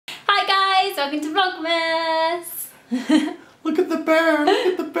guys, welcome to Vlogmas! Look at the bear, look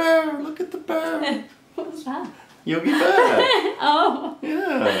at the bear, look at the bear. What was that? Yogi Bear. Oh.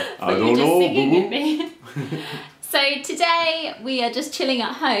 Yeah. I don't know, singing at me. So today we are just chilling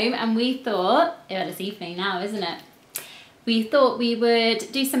at home and we thought, well, it's evening now, isn't it? We thought we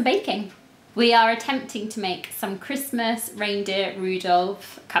would do some baking. We are attempting to make some Christmas reindeer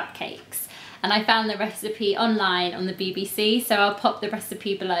Rudolph cupcakes. And I found the recipe online on the BBC, so I'll pop the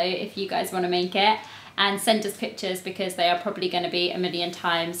recipe below if you guys want to make it. And send us pictures because they are probably going to be a million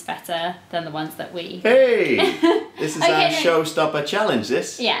times better than the ones that we... Hey! This is our showstopper challenge,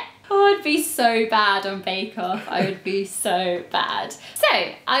 this. Yeah. I would be so bad on Bake Off. I would be so bad.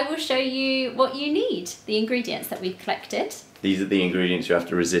 So, I will show you what you need, the ingredients that we've collected. These are the ingredients you have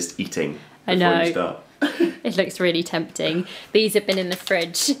to resist eating I know. before you start. It looks really tempting. These have been in the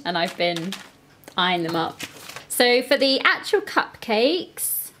fridge and I've been eyeing them up. So, for the actual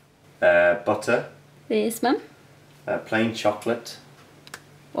cupcakes... butter. This one. Plain chocolate.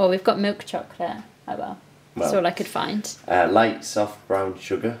 Well, we've got milk chocolate. Oh well. That's all I could find. Light soft brown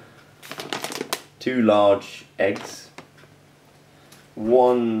sugar. 2 large eggs.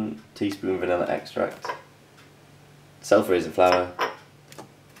 1 teaspoon vanilla extract. Self-raising flour.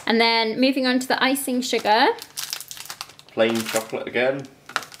 And then moving on to the icing sugar. Plain chocolate again.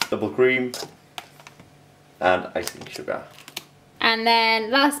 Double cream. And icing sugar. And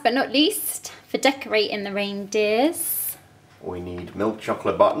then last but not least, for decorating the reindeers, we need milk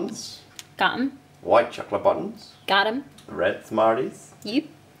chocolate buttons. Got 'em. White chocolate buttons. Got 'em. Red Smarties. Yep.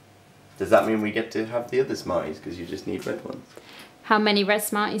 Does that mean we get to have the other Smarties because you just need red ones? How many red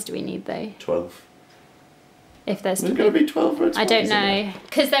Smarties do we need though? 12. If there's going to be 12 red Smarties. I don't know.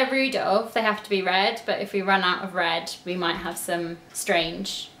 Because they're Rudolph, they have to be red, but if we run out of red, we might have some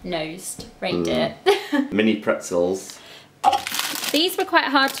strange nosed reindeer. Mini pretzels. These were quite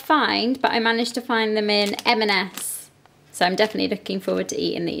hard to find, but I managed to find them in M&S. So I'm definitely looking forward to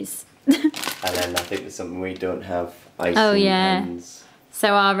eating these. And then I think there's something we don't have, icing pens.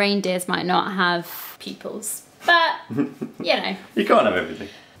 So our reindeers might not have pupils, but you know. You can't have everything.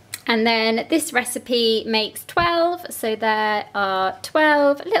 And then this recipe makes 12, so there are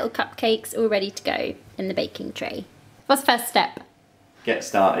 12 little cupcakes all ready to go in the baking tray. What's the first step? Get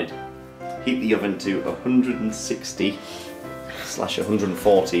started. Heat the oven to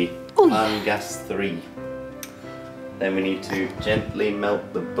 160/140 and gas 3. Then we need to gently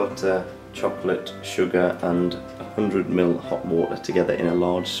melt the butter, chocolate, sugar and 100 ml hot water together in a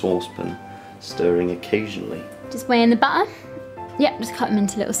large saucepan, stirring occasionally. Just weigh in the butter. Yep, just cut them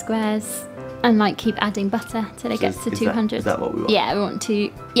into little squares and like keep adding butter till it gets to 200. Is that what we want? Yeah,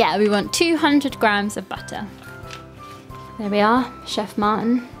 we want 200 grams of butter. There we are, Chef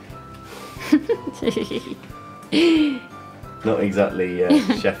Martyn. Not exactly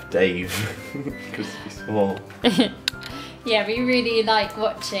Chef Dave, because he's small. Yeah, we really like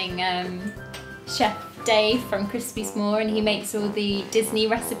watching Chef Dave from Crispy S'more, and he makes all the Disney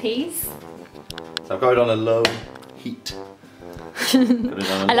recipes. So I've got it on a low heat.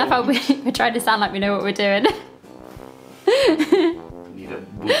 I love how we're trying to sound like we know what we're doing. Need a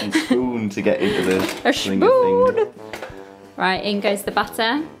wooden spoon to get into the spoon. Thing. Right, in goes the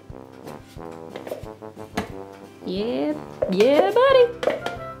butter. Yeah, yeah, buddy.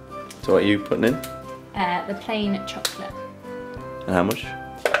 So what are you putting in? The plain chocolate. And how much?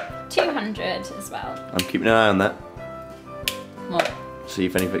 200 as well. I'm keeping an eye on that. What? See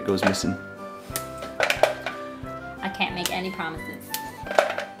if any of it goes missing. I can't make any promises.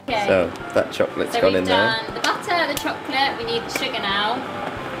 Okay. So that chocolate's gone in there. So we've done the butter, the chocolate, we need the sugar now.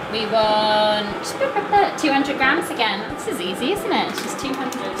 We want 200 grams again. This is easy, isn't it? It's just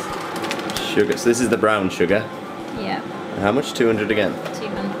 200. Sugar, so this is the brown sugar. Yeah. And how much? 200 again?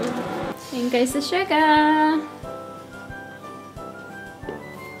 200. In goes the sugar.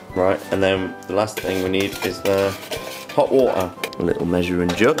 Right, and then the last thing we need is the hot water. A little measuring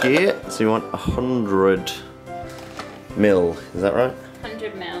jug here. So you want 100 ml, is that right?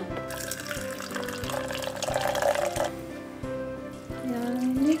 100 ml.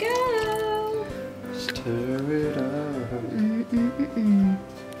 There you go. Stir it up.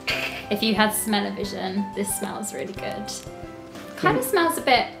 If you had smell-o-vision, this smells really good. Kind of smells a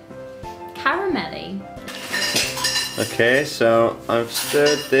bit caramelly. Okay, so I've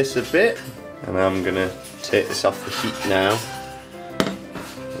stirred this a bit, and I'm gonna take this off the heat now.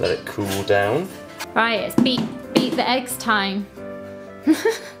 Let it cool down. Right, it's beat the eggs time.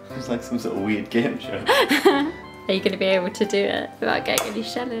 It's like some sort of weird game show. Are you gonna be able to do it without getting any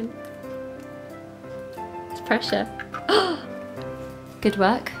shelling? It's pressure. Good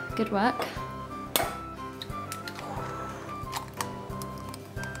work, good work.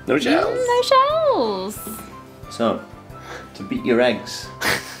 No shells. No shells. So, to beat your eggs.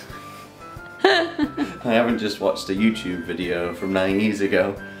 I haven't just watched a YouTube video from 9 years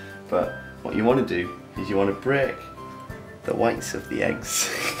ago, but what you want to do is you want to break the whites of the eggs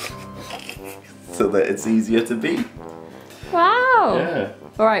so that it's easier to beat. Wow. Yeah.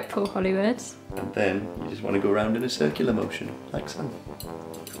 Alright, Paul Hollywood. And then you just want to go around in a circular motion, like so.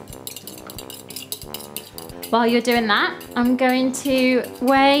 While you're doing that, I'm going to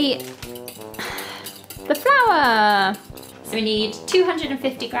weigh the flour. So we need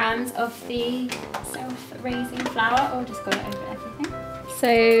 250 grams of the self-raising flour. Oh, just got it over everything.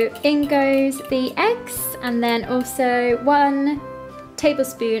 So in goes the eggs, and then also 1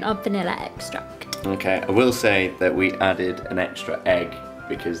 tablespoon of vanilla extract. Okay, I will say that we added an extra egg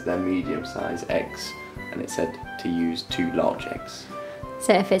because they're medium-sized eggs, and it said to use 2 large eggs.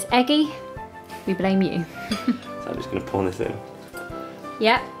 So if it's eggy, we blame you. So I'm just going to pour this in.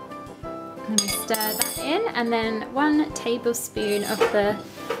 Yep. Let me stir that in, and then 1 tablespoon of the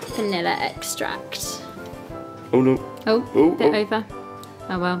vanilla extract. Oh no. Oh, bit over.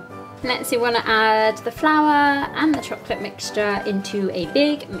 Oh well. Next, you want to add the flour and the chocolate mixture into a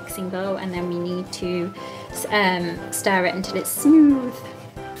big mixing bowl, and then we need to stir it until it's smooth.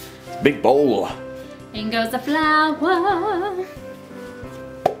 Big bowl. In goes the flour.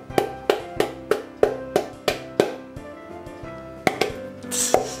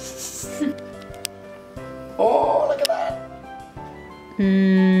 Oh, look at that.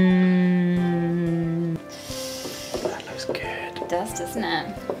 That looks good. It does, doesn't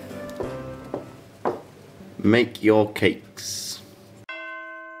it? Make your cakes.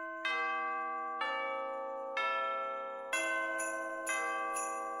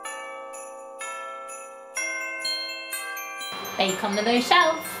 Bake on the low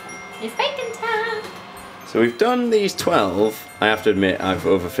shelf. It's baking time. So we've done these 12. I have to admit I've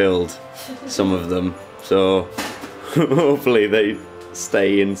overfilled some of them. So hopefully they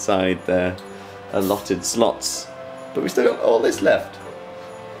stay inside their allotted slots. But we still got all this left.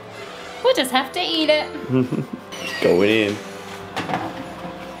 We'll just have to eat it. It's going in.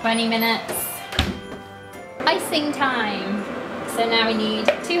 20 minutes. Icing time. So now we need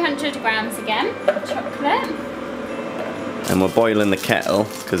 200 grams again of chocolate. And we're boiling the kettle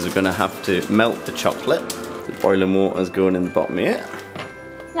because we're going to have to melt the chocolate. The boiling water's going in the bottom here.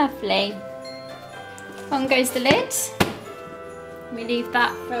 Lovely. On goes the lid. We leave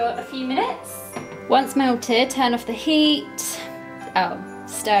that for a few minutes. Once melted, turn off the heat.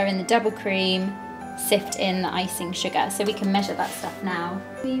 Stir in the double cream. Sift in the icing sugar, so we can measure that stuff now.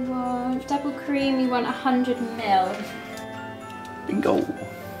 We want double cream, we want 100 ml. Bingo.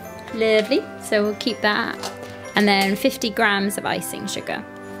 Lovely, so we'll keep that. And then 50 grams of icing sugar.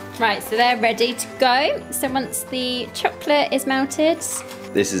 Right, so they're ready to go. So once the chocolate is melted.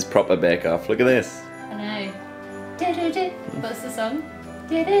 This is proper bake off, look at this. I know. What's the song?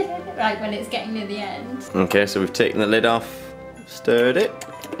 Like when it's getting near the end. Okay, so we've taken the lid off, stirred it.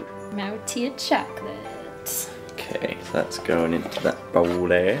 Melted chocolate. Okay, so that's going into that bowl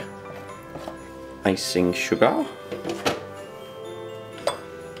there. Icing sugar.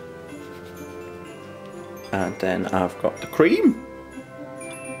 And then I've got the cream.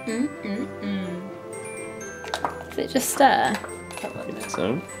 Does it just stir?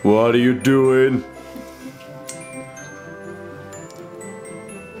 So, what are you doing?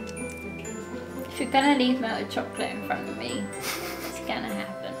 If you're gonna leave melted chocolate in front of me, it's gonna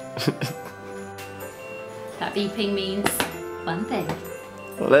happen. That beeping means one thing.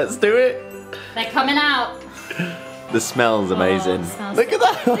 Well, let's do it. They're coming out. The smell's amazing. Smells Look at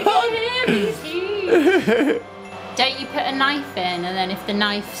that. Look at him, he's huge. Don't you put a knife in, and then if the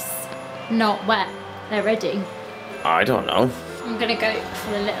knife's not wet, they're ready? I don't know. I'm gonna go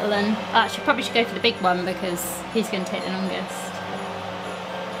for the little one. Actually, probably should go for the big one because he's gonna take the longest.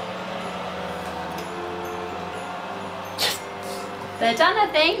 They're done, I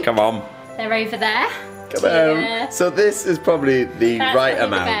think. Come on. They're over there. Come on. So this is probably the That's right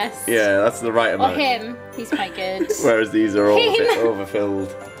probably the amount. best. Yeah, that's the right Or amount. him. He's quite good. Whereas these are all a bit Him.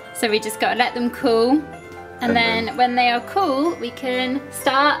 overfilled. So we just gotta let them cool. And then when they are cool, we can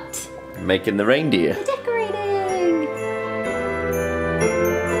start Making the reindeer. decorating.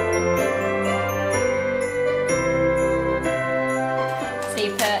 So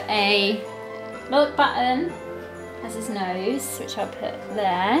you put a milk button as his nose, which I'll put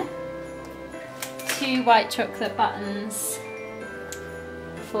there. 2 white chocolate buttons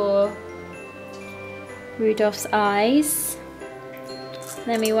for Rudolph's eyes.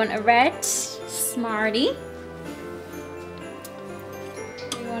 Then we want a red Smarty.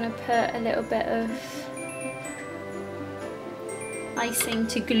 We want to put a little bit of icing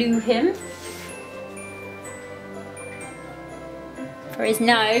to glue him. For his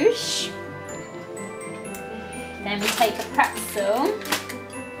nose. Then we take a pretzel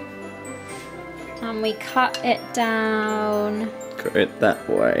and we cut it down. Cut it that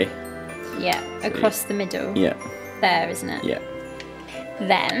way. Yeah, across the middle. Yeah. There, isn't it? Yeah.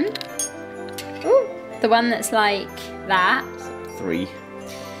 Then, ooh, the one that's like that 3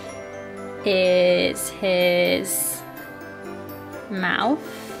 is his mouth.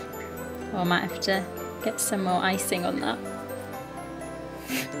 Oh, I might have to get some more icing on that.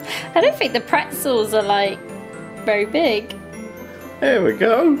 I don't think the pretzels are like very big. There we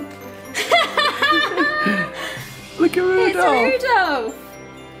go. Look at Rudolph. It's Rudolph.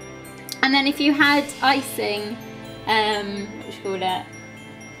 And then if you had icing, what do you call it?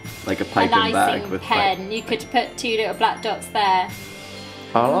 Like a piping An bag icing with pen. like... You could put 2 little black dots there.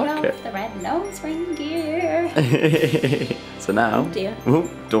 I like Rudolph, it. the red-nosed reindeer. So now, Oh dear. Ooh,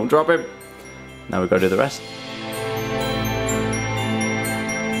 don't drop him. Now we go do the rest.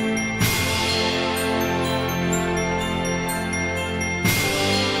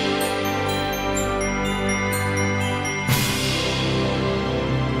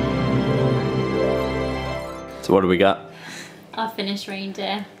 So what do we got? Our finished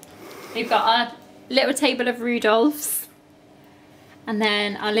reindeer. We've got our little table of Rudolphs and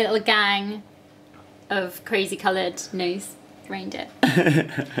then our little gang of crazy coloured nose reindeer. Do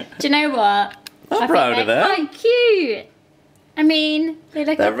you know what? I'm proud of them. Quite cute. I mean,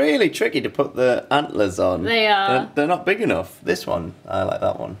 They're really tricky to put the antlers on. They are. They're not big enough. This one, I like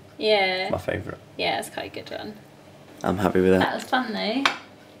that one. Yeah. My favourite. Yeah, it's quite a good one. I'm happy with That that. was fun though.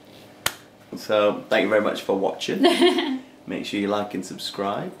 So, thank you very much for watching. Make sure you like and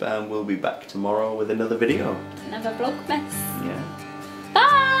subscribe, and we'll be back tomorrow with another video. Another vlogmas. Yeah.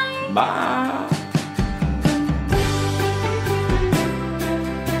 Bye! Bye!